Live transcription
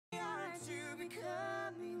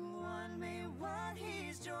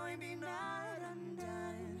joy be not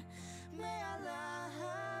undone. May our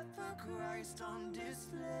life put Christ on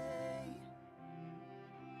display.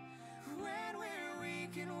 When we're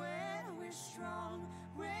weak and when we're strong,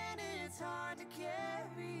 when it's hard to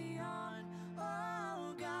carry on,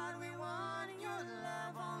 oh God, we want your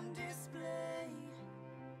love on display.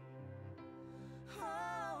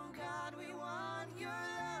 Oh God, we want your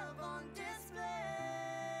love on display.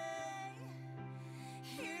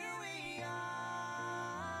 Here we are,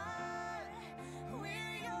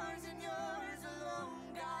 we're yours and yours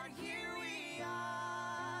alone. God, here we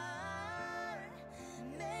are.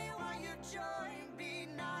 May all your joy be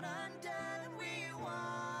not undone. We want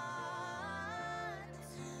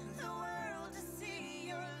the world to see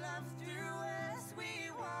your love through us.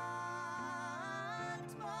 We want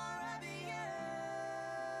more of you.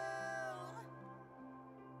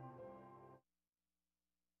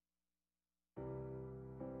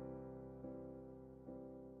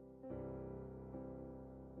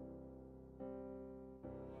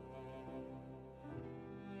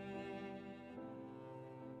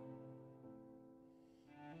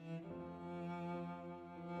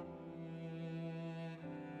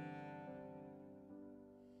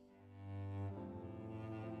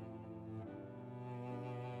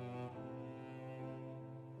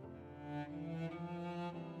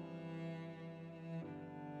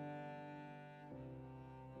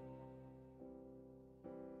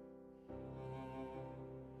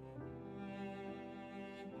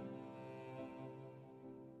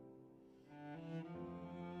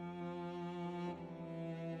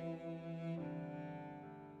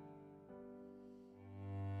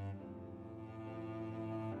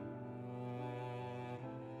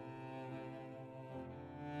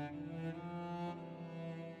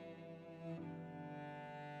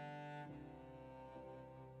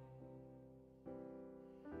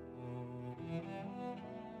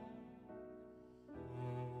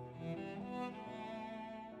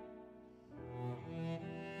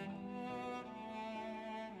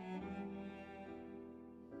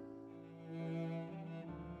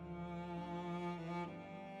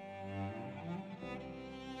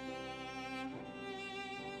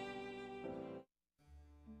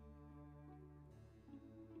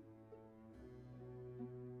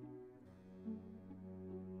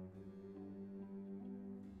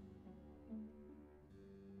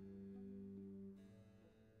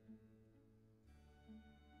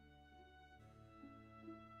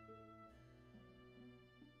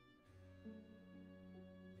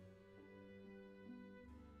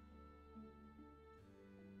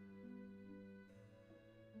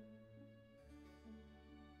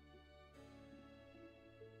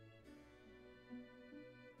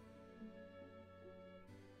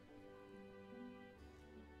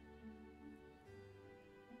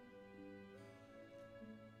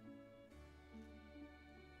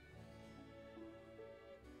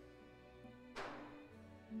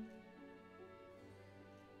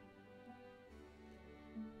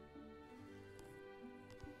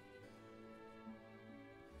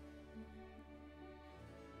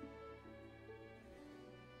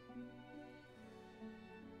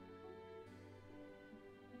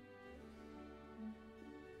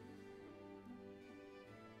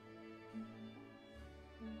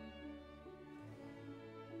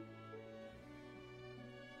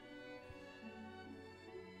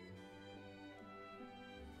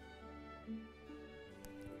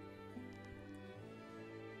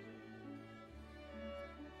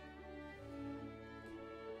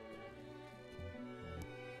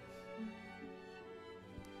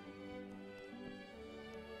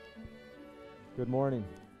 Good morning.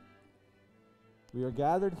 We are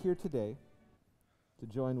gathered here today to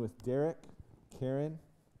join with Derek, Karan,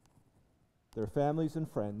 their families and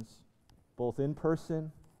friends, both in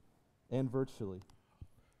person and virtually,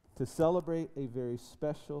 to celebrate a very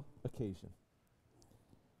special occasion.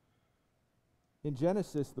 In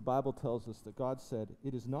Genesis, the Bible tells us that God said,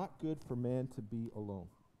 "It is not good for man to be alone."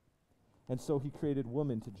 And so he created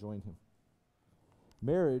woman to join him.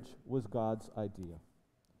 Marriage was God's idea.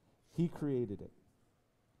 He created it.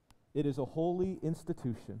 It is a holy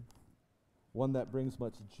institution, one that brings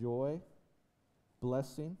much joy,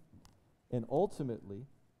 blessing, and ultimately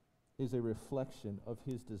is a reflection of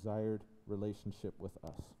his desired relationship with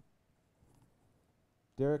us.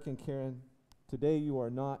 Derek and Karan, today you are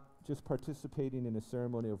not just participating in a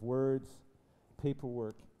ceremony of words,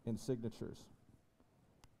 paperwork, and signatures,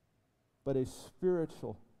 but a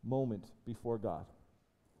spiritual moment before God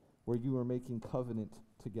where you are making covenant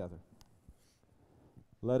together.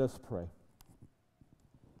 Let us pray.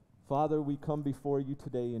 Father, we come before you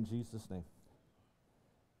today in Jesus' name.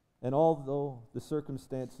 And although the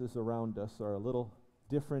circumstances around us are a little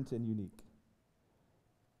different and unique,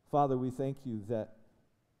 Father, we thank you that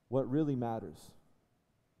what really matters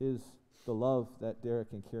is the love that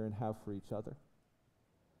Derek and Karen have for each other,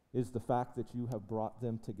 is the fact that you have brought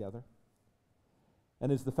them together,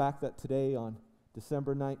 and is the fact that today on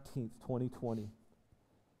December 19th, 2020,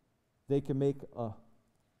 they can make a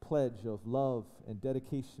pledge of love and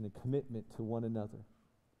dedication and commitment to one another.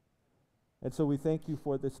 And so we thank you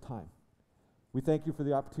for this time. We thank you for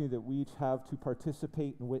the opportunity that we each have to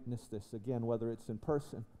participate and witness this. Again, whether it's in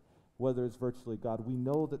person, whether it's virtually, God, we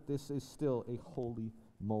know that this is still a holy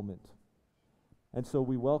moment. And so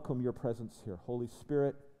we welcome your presence here. Holy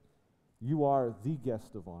Spirit, you are the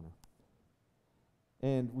guest of honor.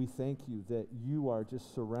 And we thank you that you are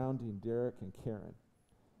just surrounding Derek and Karen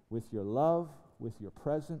with your love, with your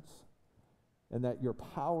presence, and that your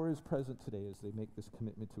power is present today as they make this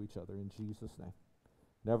commitment to each other in Jesus' name.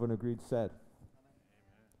 And everyone agreed, said. Amen.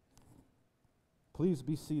 Please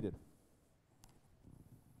be seated.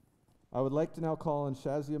 I would like to now call on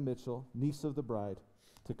Shazia Mitchell, niece of the bride,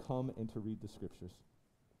 to come and to read the scriptures.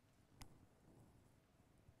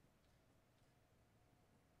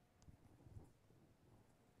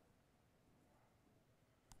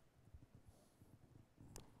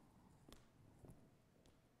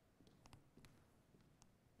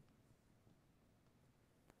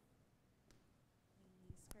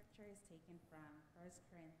 Is taken from 1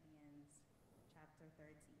 Corinthians chapter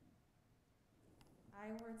 13.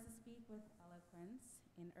 I were to speak with eloquence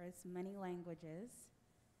in earth's many languages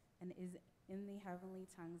and is in the heavenly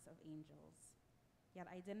tongues of angels, yet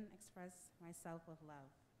I didn't express myself with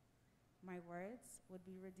love. My words would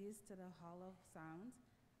be reduced to the hollow sound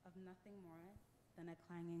of nothing more than a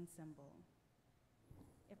clanging cymbal.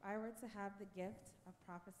 If I were to have the gift of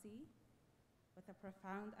prophecy, with a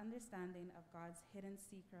profound understanding of God's hidden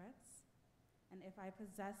secrets, and if I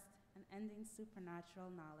possessed an unending supernatural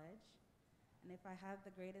knowledge, and if I had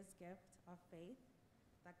the greatest gift of faith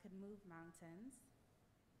that could move mountains,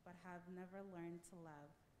 but have never learned to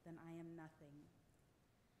love, then I am nothing.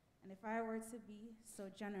 And if I were to be so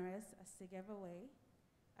generous as to give away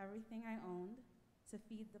everything I owned to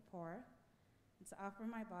feed the poor, and to offer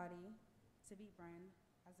my body to be burned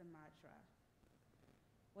as a madra,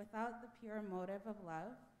 without the pure motive of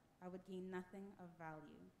love, I would gain nothing of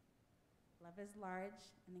value. Love is large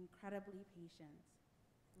and incredibly patient.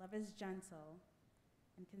 Love is gentle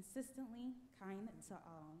and consistently kind to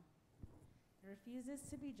all. It refuses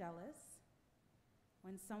to be jealous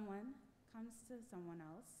when someone comes to someone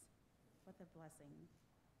else with a blessing.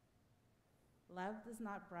 Love does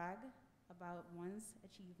not brag about one's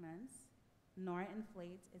achievements, nor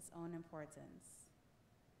inflate its own importance.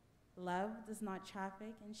 Love does not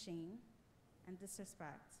traffic in shame and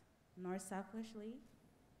disrespect, nor selfishly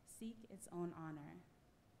seek its own honor.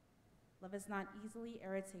 Love is not easily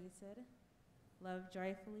irritated. Love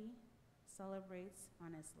joyfully celebrates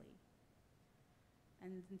honestly,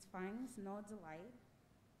 and finds no delight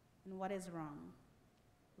in what is wrong.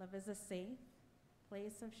 Love is a safe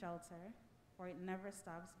place of shelter, for it never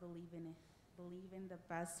stops believing the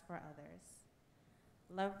best for others.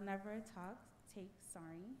 Love never takes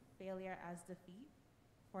failure as defeat,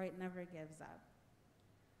 for it never gives up.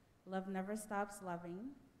 Love never stops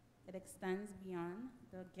loving. It extends beyond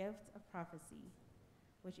the gift of prophecy,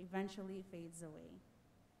 which eventually fades away.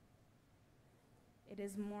 It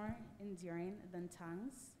is more enduring than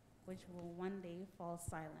tongues, which will one day fall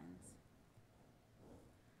silent.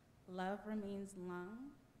 Love remains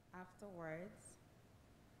long after words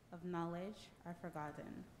of knowledge are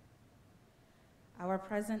forgotten. Our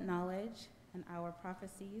present knowledge and our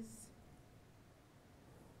prophecies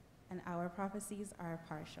are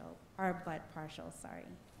but partial.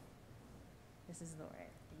 This is the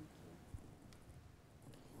word.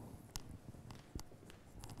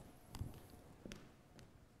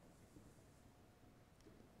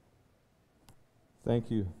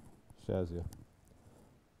 Thank you. Thank you, Shazia.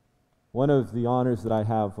 One of the honors that I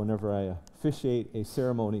have whenever I officiate a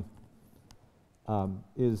ceremony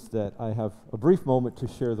is that I have a brief moment to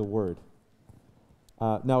share the word.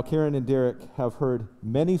 Now, Karen and Derek have heard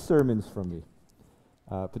many sermons from me,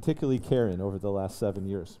 particularly Karen over the last 7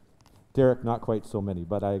 years. Derek, not quite so many,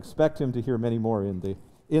 but I expect him to hear many more in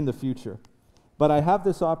the future. But I have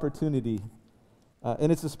this opportunity,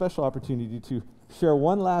 and it's a special opportunity to share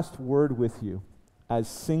one last word with you as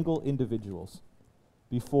single individuals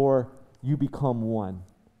before you become one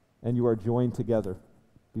and you are joined together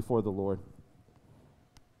before the Lord.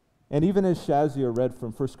 And even as Shazia read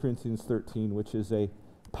from 1 Corinthians 13, which is a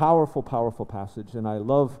powerful, powerful passage, and I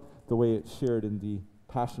love the way it's shared in the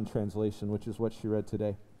Passion Translation, which is what she read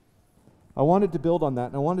today. I wanted to build on that,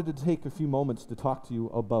 and I wanted to take a few moments to talk to you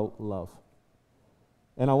about love.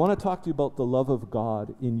 And I want to talk to you about the love of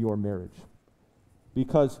God in your marriage.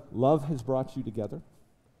 Because love has brought you together.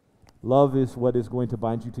 Love is what is going to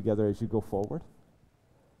bind you together as you go forward.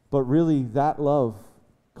 But really, that love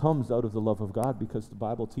comes out of the love of God, because the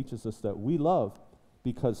Bible teaches us that we love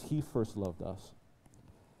because He first loved us.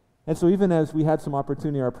 And so even as we had some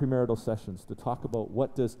opportunity in our premarital sessions to talk about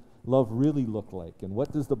what does love really look like and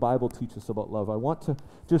what does the Bible teach us about love, I want to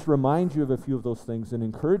just remind you of a few of those things and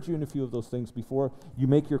encourage you in a few of those things before you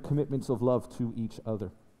make your commitments of love to each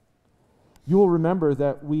other. You will remember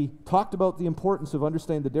that we talked about the importance of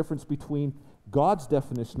understanding the difference between God's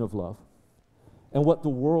definition of love and what the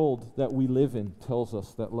world that we live in tells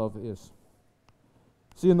us that love is.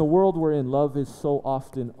 See, in the world we're in, love is so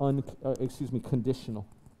often conditional.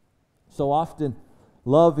 So often,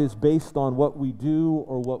 love is based on what we do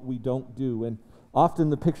or what we don't do. And often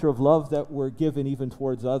the picture of love that we're given even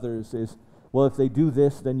towards others is, well, if they do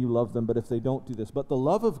this, then you love them, but if they don't do this. But the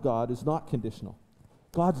love of God is not conditional.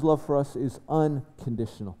 God's love for us is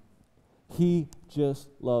unconditional. He just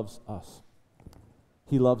loves us.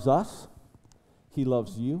 He loves us. He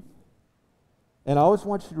loves you. And I always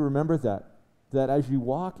want you to remember that as you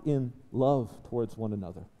walk in love towards one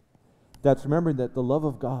another, that's remembering that the love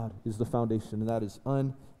of God is the foundation, and that is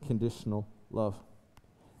unconditional love.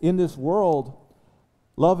 In this world,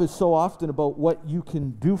 love is so often about what you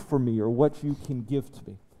can do for me or what you can give to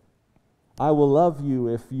me. I will love you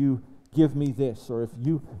if you give me this or if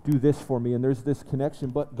you do this for me, and there's this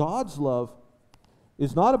connection. But God's love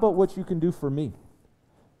is not about what you can do for me,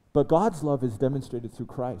 but God's love is demonstrated through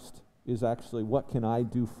Christ, is actually what can I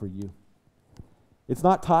do for you. It's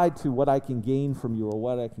not tied to what I can gain from you or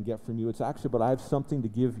what I can get from you. It's actually about I have something to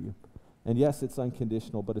give you. And yes, it's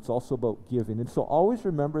unconditional, but it's also about giving. And so always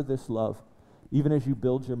remember this love, even as you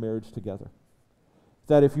build your marriage together.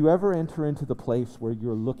 That if you ever enter into the place where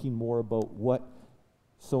you're looking more about what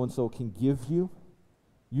so-and-so can give you,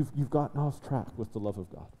 you've gotten off track with the love of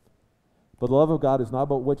God. But the love of God is not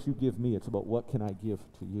about what you give me. It's about what can I give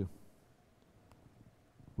to you.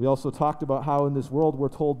 We also talked about how in this world we're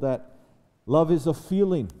told that love is a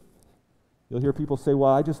feeling. You'll hear people say,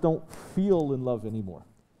 well, I just don't feel in love anymore.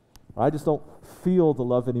 Or I just don't feel the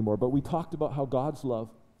love anymore. But we talked about how God's love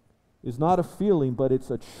is not a feeling, but it's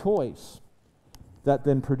a choice that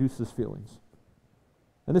then produces feelings.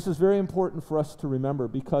 And this is very important for us to remember,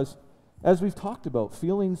 because as we've talked about,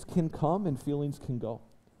 feelings can come and feelings can go.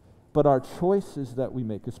 But our choices that we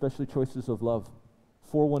make, especially choices of love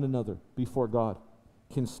for one another before God,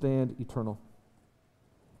 can stand eternal.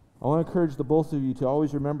 I want to encourage the both of you to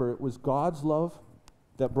always remember it was God's love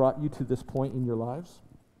that brought you to this point in your lives.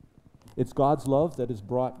 It's God's love that has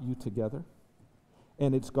brought you together.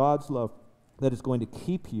 And it's God's love that is going to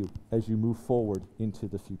keep you as you move forward into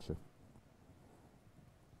the future.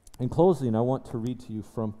 In closing, I want to read to you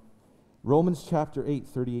from Romans chapter 8,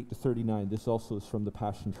 38 to 39. This also is from the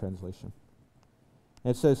Passion Translation.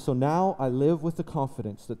 And it says, "So now I live with the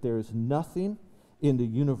confidence that there is nothing in the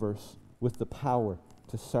universe with the power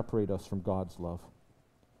to separate us from God's love.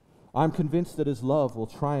 I'm convinced that His love will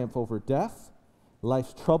triumph over death,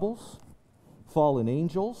 life's troubles, fallen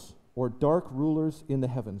angels, or dark rulers in the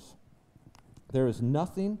heavens. There is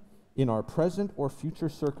nothing in our present or future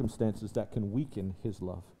circumstances that can weaken His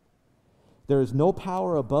love. There is no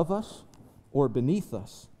power above us or beneath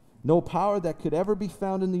us, no power that could ever be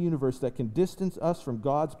found in the universe that can distance us from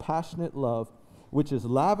God's passionate love, which is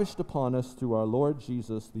lavished upon us through our Lord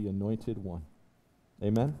Jesus, the Anointed One."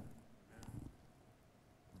 Amen?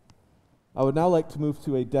 I would now like to move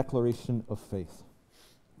to a declaration of faith.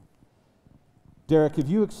 Derek, have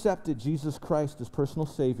you accepted Jesus Christ as personal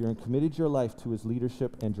Savior and committed your life to His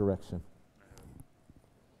leadership and direction?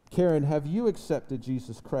 Karen, have you accepted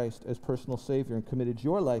Jesus Christ as personal Savior and committed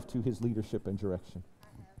your life to His leadership and direction?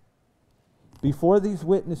 I have. Before these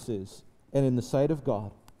witnesses and in the sight of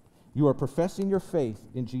God, you are professing your faith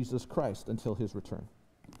in Jesus Christ until His return.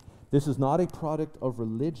 This is not a product of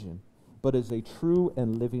religion, but is a true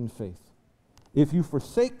and living faith. If you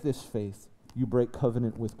forsake this faith, you break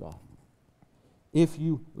covenant with God. If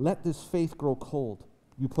you let this faith grow cold,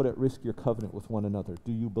 you put at risk your covenant with one another.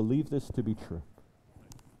 Do you believe this to be true?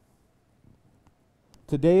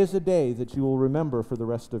 Today is a day that you will remember for the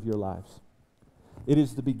rest of your lives. It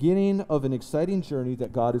is the beginning of an exciting journey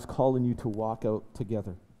that God is calling you to walk out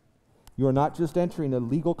together. You are not just entering a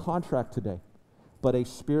legal contract today, but a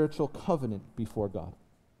spiritual covenant before God.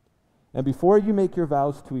 And before you make your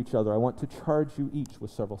vows to each other, I want to charge you each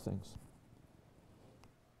with several things.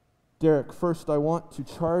 Derek, first I want to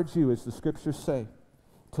charge you, as the scriptures say,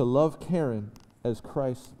 to love Karen as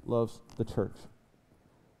Christ loves the church.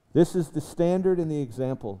 This is the standard and the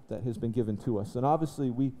example that has been given to us. And obviously,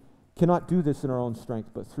 we cannot do this in our own strength,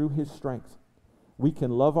 but through his strength, we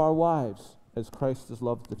can love our wives as Christ has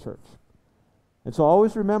loved the church. And so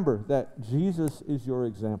always remember that Jesus is your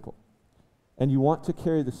example, and you want to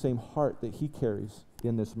carry the same heart that he carries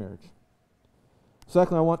in this marriage.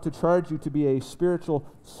 Second, I want to charge you to be a spiritual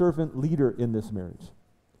servant leader in this marriage.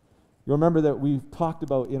 You'll remember that we've talked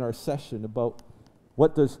about in our session about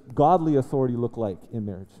what does godly authority look like in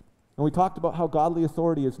marriage. And we talked about how godly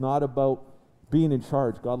authority is not about being in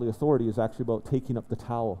charge. Godly authority is actually about taking up the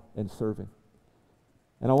towel and serving.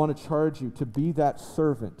 And I want to charge you to be that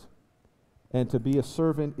servant and to be a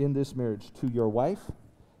servant in this marriage to your wife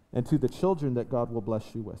and to the children that God will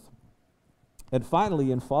bless you with. And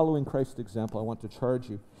finally, in following Christ's example, I want to charge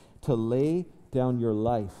you to lay down your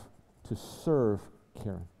life to serve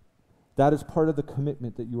Karen. That is part of the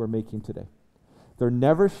commitment that you are making today. There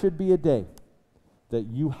never should be a day that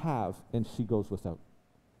you have and she goes without.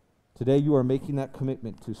 Today you are making that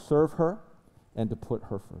commitment to serve her and to put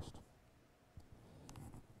her first.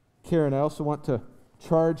 Karen, I also want to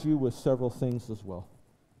charge you with several things as well.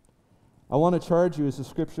 I want to charge you, as the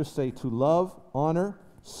scriptures say, to love, honor,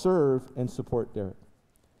 serve, and support Derek.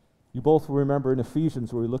 You both will remember in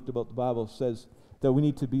Ephesians, where we looked about the Bible, says that we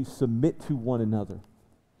need to submit to one another.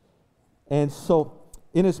 And so,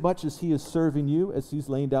 inasmuch as he is serving you, as he's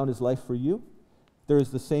laying down his life for you, there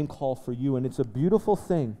is the same call for you. And it's a beautiful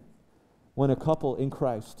thing when a couple in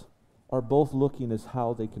Christ are both looking as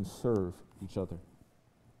how they can serve each other.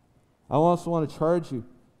 I also want to charge you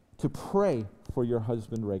to pray for your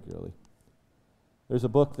husband regularly. There's a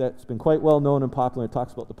book that's been quite well known and popular. It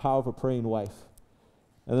talks about the power of a praying wife.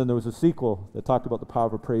 And then there was a sequel that talked about the power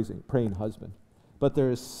of a praying husband. But there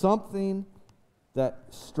is something that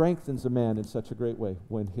strengthens a man in such a great way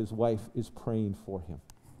when his wife is praying for him.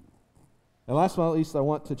 And last but not least, I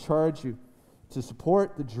want to charge you to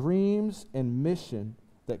support the dreams and mission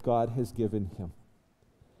that God has given him.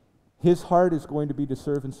 His heart is going to be to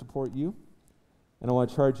serve and support you. And I want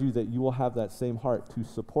to charge you that you will have that same heart to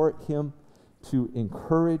support him, to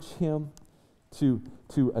encourage him, to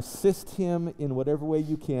assist him in whatever way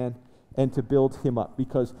you can, and to build him up.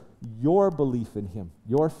 Because your belief in him,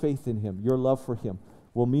 your faith in him, your love for him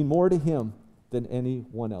will mean more to him than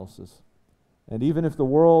anyone else's. And even if the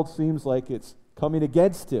world seems like it's coming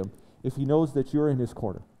against him, if he knows that you're in his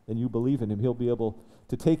corner and you believe in him, he'll be able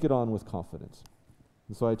to take it on with confidence.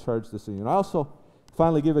 And so I charge this in you. And I also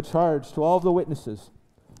finally give a charge to all of the witnesses,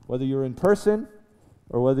 whether you're in person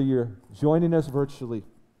or whether you're joining us virtually.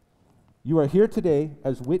 You are here today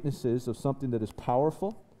as witnesses of something that is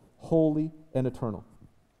powerful, holy, and eternal.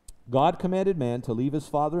 God commanded man to leave his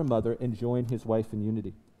father and mother and join his wife in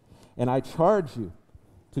unity. And I charge you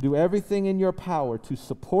to do everything in your power to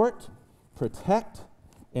support, protect,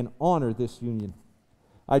 and honor this union.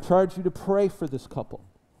 I charge you to pray for this couple.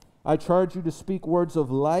 I charge you to speak words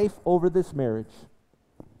of life over this marriage,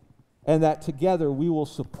 and that together we will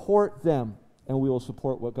support them and we will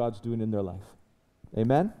support what God's doing in their life.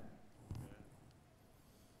 Amen?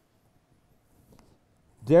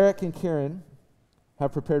 Derek and Karen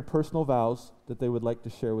have prepared personal vows that they would like to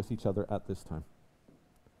share with each other at this time.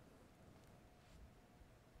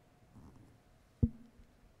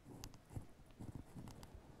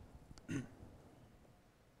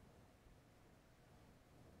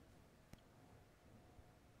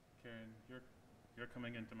 Karen, your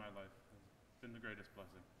coming into my life has been the greatest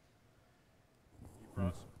blessing. You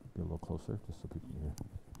brought, Be a little closer, just so people can hear.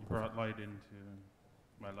 you brought light into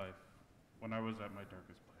my life when I was at my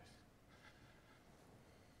darkest place.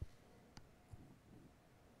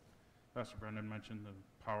 Pastor Brendan mentioned the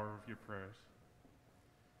power of your prayers.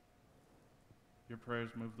 Your prayers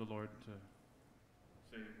moved the Lord to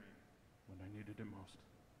save me when I needed it most.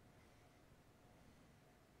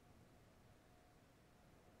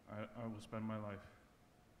 I will spend my life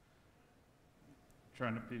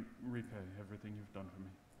trying to repay everything you've done for me.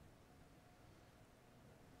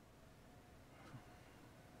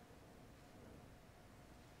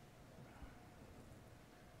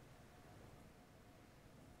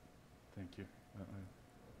 Thank you.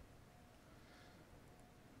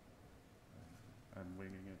 I'm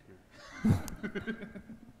winging it here.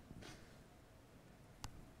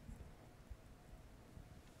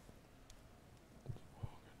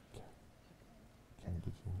 Karen,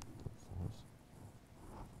 did you do it for us?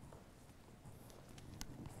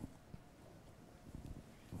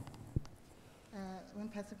 When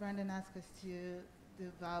Pastor Brandon asked us to do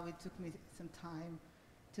a vow, it took me some time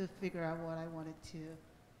to figure out what I wanted to.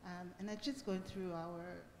 And I just going through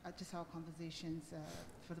our conversations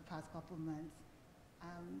for the past couple of months.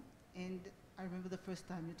 And I remember the first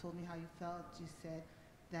time you told me how you felt. You said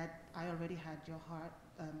that I already had your heart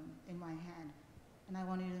in my hand. And I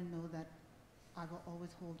want you to know that I will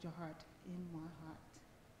always hold your heart in my heart.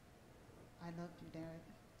 I love you, Derek.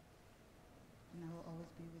 And I will always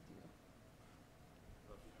be with you.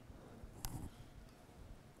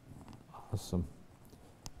 Awesome.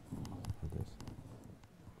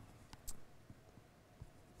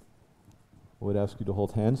 I would ask you to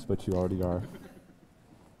hold hands, but you already are.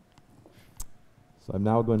 So I'm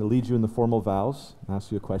now going to lead you in the formal vows and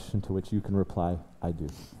ask you a question to which you can reply, I do.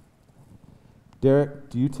 Derek,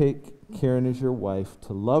 do you take Karen as your wife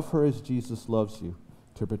to love her as Jesus loves you,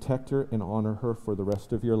 to protect her and honor her for the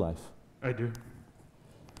rest of your life? I do.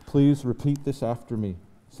 Please repeat this after me.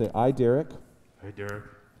 Say, I, Derek, I, Derek,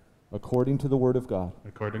 according to the Word of God,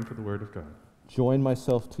 according to the Word of God, join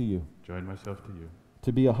myself to you, join myself to you,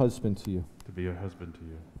 to be a husband to you. to be a husband to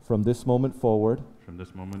you. From this moment forward, From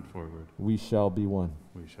this moment forward, we shall be one.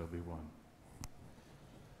 we shall be one.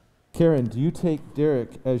 Karen, do you take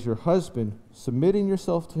Derek as your husband, submitting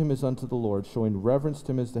yourself to him as unto the Lord, showing reverence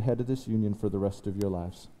to him as the head of this union for the rest of your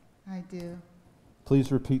lives? I do.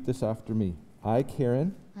 Please repeat this after me. I,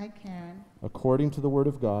 Karen, I, Karen, according to the Word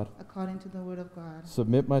of God, according to the Word of God,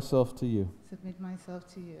 submit myself to you, submit myself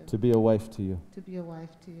to you, to be a wife to you. to be a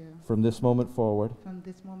wife to you. From this moment forward, From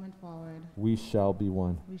this moment forward, we shall be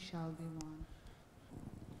one. we shall be one.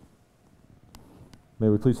 May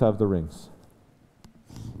we please have the rings.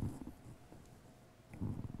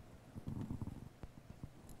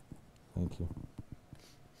 Thank you.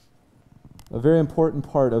 A very important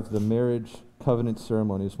part of the marriage covenant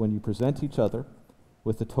ceremony is when you present each other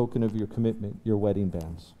with the token of your commitment, your wedding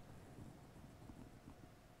bands.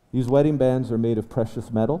 These wedding bands are made of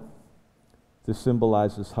precious metal. This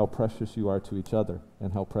symbolizes how precious you are to each other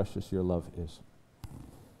and how precious your love is.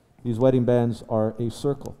 These wedding bands are a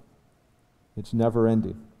circle. It's never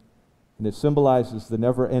ending. And it symbolizes the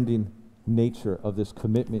never ending nature of this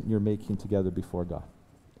commitment you're making together before God.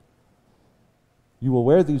 You will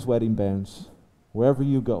wear these wedding bands wherever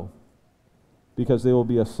you go, because they will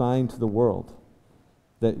be a sign to the world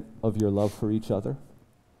that of your love for each other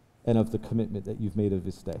and of the commitment that you've made of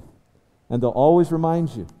this day. And they'll always remind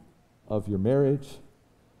you of your marriage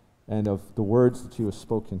and of the words that you have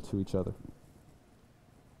spoken to each other.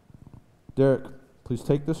 Derek, please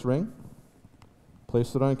take this ring,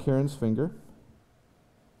 place it on Karen's finger,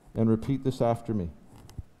 and repeat this after me.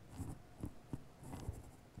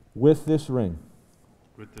 With this ring,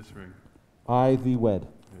 With this ring, I thee wed.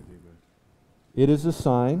 I thee wed. It is a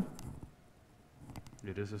sign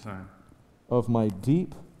It is a sign of my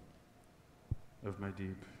deep of my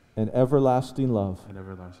deep and everlasting love and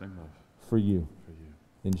everlasting love for you. for you.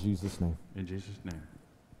 In Jesus' name. In Jesus' name.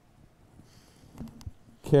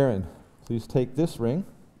 Karen, please take this ring,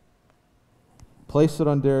 place it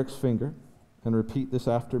on Derek's finger, and repeat this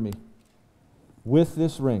after me. With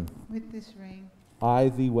this ring, With this ring, I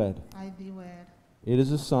thee wed. I thee wed. It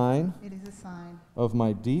is a sign It is a sign of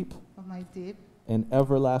my deep of my deep and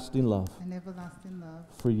everlasting love and everlasting love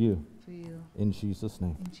for you. for you. In Jesus'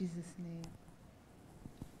 name. In Jesus' name.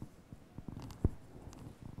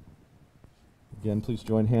 Again, please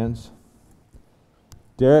join hands.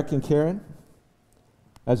 Derek and Karen,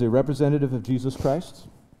 as a representative of Jesus Christ,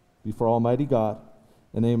 before Almighty God,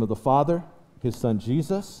 in the name of the Father, His Son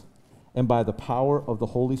Jesus, and by the power of the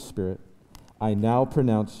Holy Spirit, I now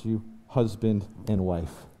pronounce you husband and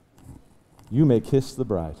wife. You may kiss the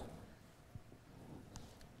bride.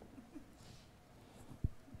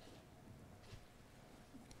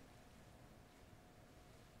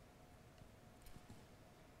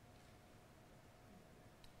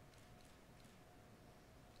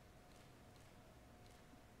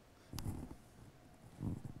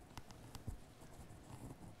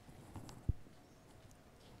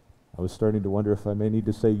 I was starting to wonder if I may need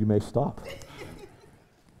to say you may stop.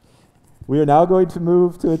 We are now going to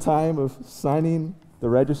move to a time of signing the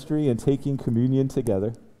registry and taking communion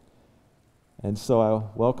together. And so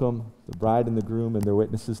I'll welcome the bride and the groom and their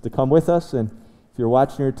witnesses to come with us. And if you're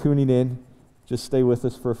watching or tuning in, just stay with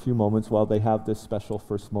us for a few moments while they have this special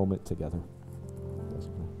first moment together. Let's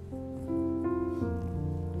pray.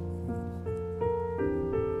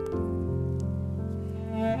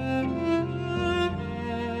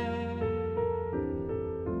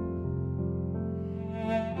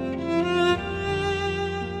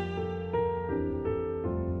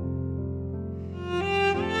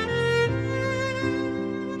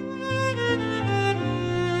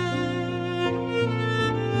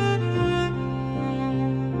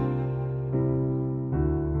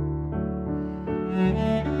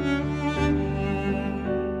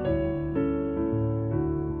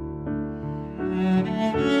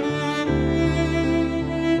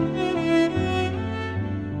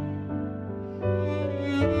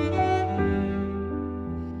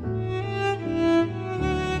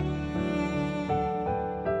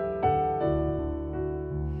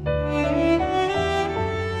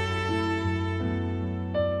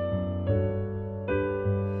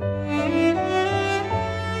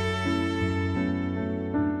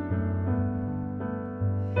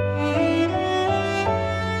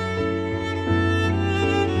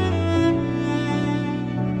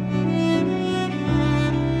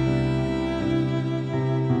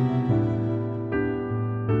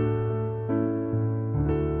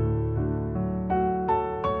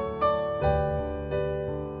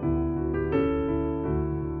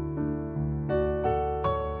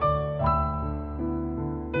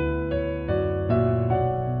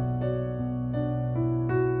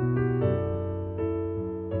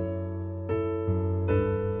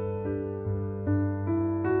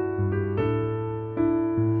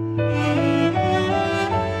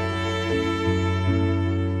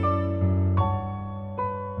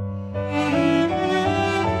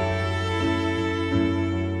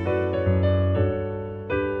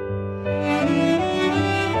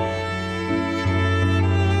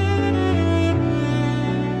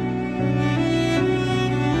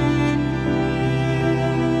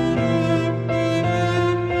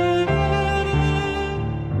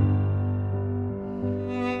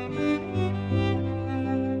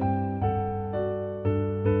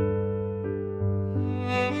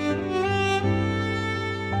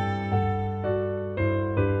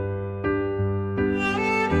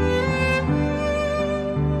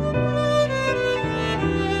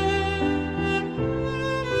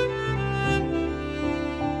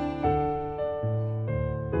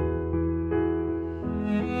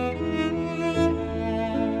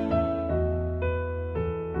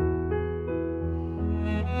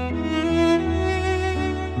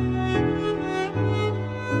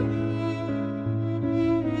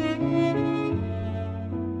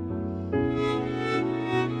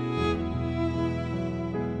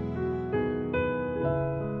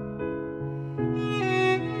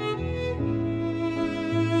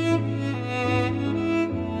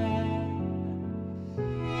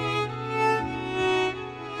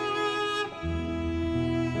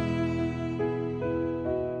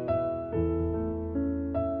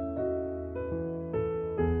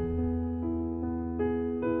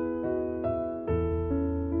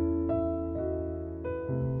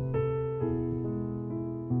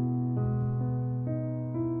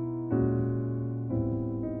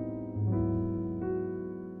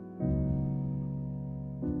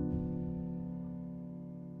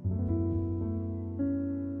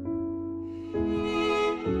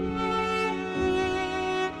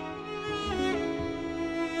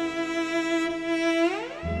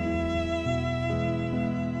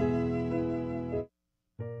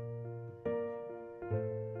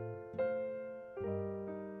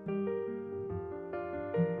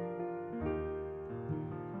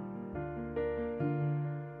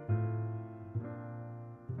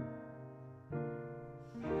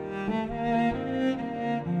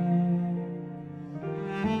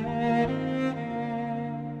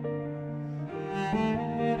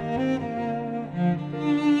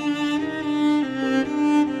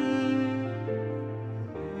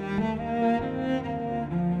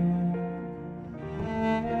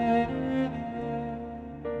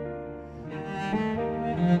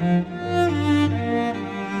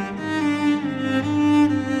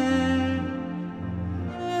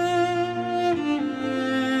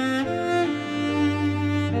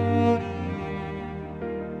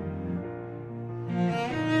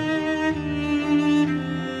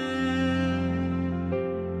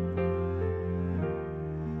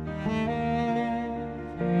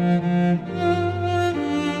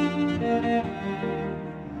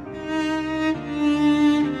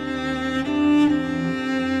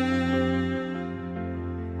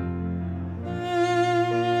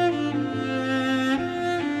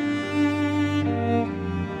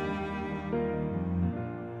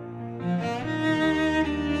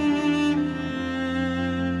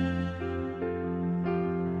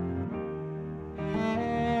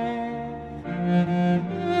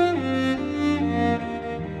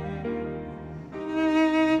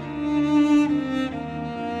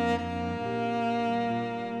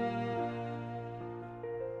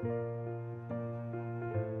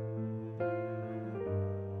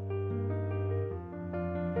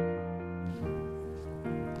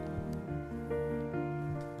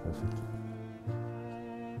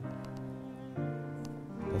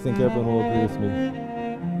 I think everyone will agree with me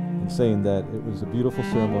in saying that it was a beautiful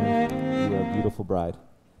ceremony. You are a beautiful bride,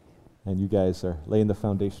 and you guys are laying the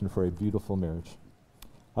foundation for a beautiful marriage.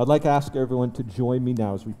 I'd like to ask everyone to join me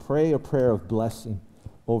now as we pray a prayer of blessing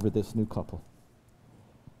over this new couple.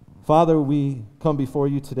 Father, we come before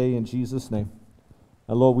you today in Jesus' name.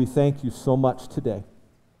 And Lord, we thank you so much today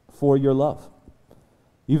for your love.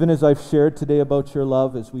 Even as I've shared today about your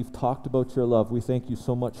love, as we've talked about your love, we thank you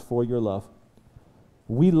so much for your love.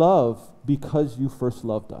 We love because you first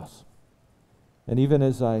loved us. And even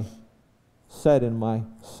as I said in my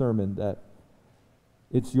sermon that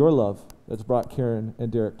it's your love that's brought Karan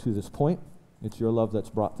and Derek to this point. It's your love that's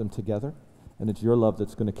brought them together. And it's your love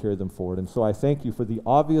that's going to carry them forward. And so I thank you for the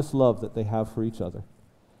obvious love that they have for each other.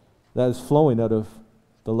 That is flowing out of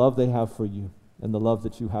the love they have for you and the love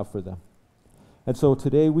that you have for them. And so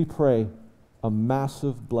today we pray a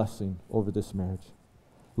massive blessing over this marriage.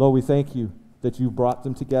 Lord, we thank you that you've brought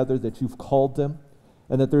them together, that you've called them,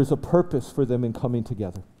 and that there's a purpose for them in coming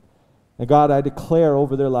together. And God, I declare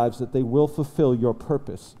over their lives that they will fulfill your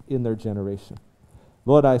purpose in their generation.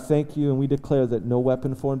 Lord, I thank you, and we declare that no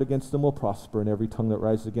weapon formed against them will prosper, and every tongue that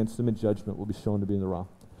rises against them in judgment will be shown to be in the wrong.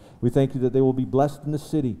 We thank you that they will be blessed in the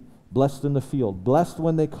city, blessed in the field, blessed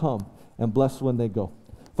when they come, and blessed when they go.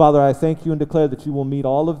 Father, I thank you and declare that you will meet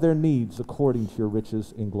all of their needs according to your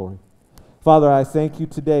riches in glory. Father, I thank you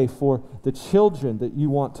today for the children that you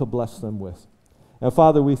want to bless them with. And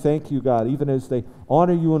Father, we thank you, God, even as they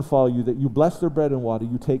honor you and follow you, that you bless their bread and water,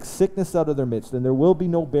 you take sickness out of their midst, and there will be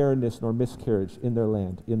no barrenness nor miscarriage in their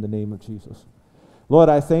land, in the name of Jesus. Lord,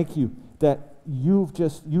 I thank you that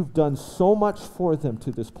you've done so much for them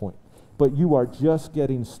to this point, but you are just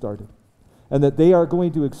getting started. And that they are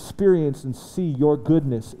going to experience and see your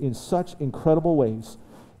goodness in such incredible ways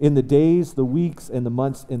in the days, the weeks, and the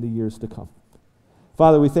months, and the years to come.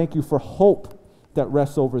 Father, we thank you for hope that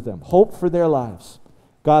rests over them, hope for their lives.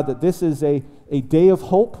 God, that this is a day of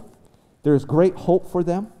hope. There's great hope for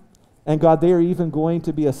them. And God, they are even going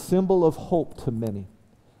to be a symbol of hope to many.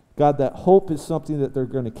 God, that hope is something that they're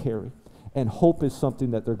going to carry, and hope is something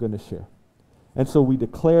that they're going to share. And so we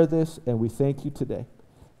declare this, and we thank you today.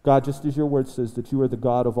 God, just as your word says, that you are the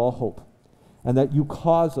God of all hope, and that you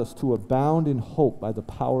cause us to abound in hope by the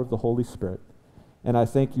power of the Holy Spirit. And I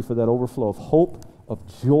thank you for that overflow of hope,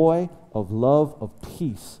 of joy, of love, of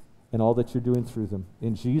peace, and all that you're doing through them.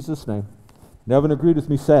 In Jesus' name. And everyone agreed with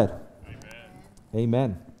me said, Amen.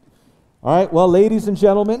 Amen. All right, well, ladies and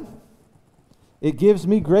gentlemen, it gives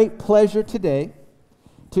me great pleasure today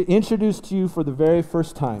to introduce to you for the very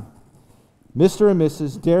first time Mr. and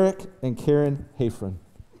Mrs. Derek and Karan Heyfron.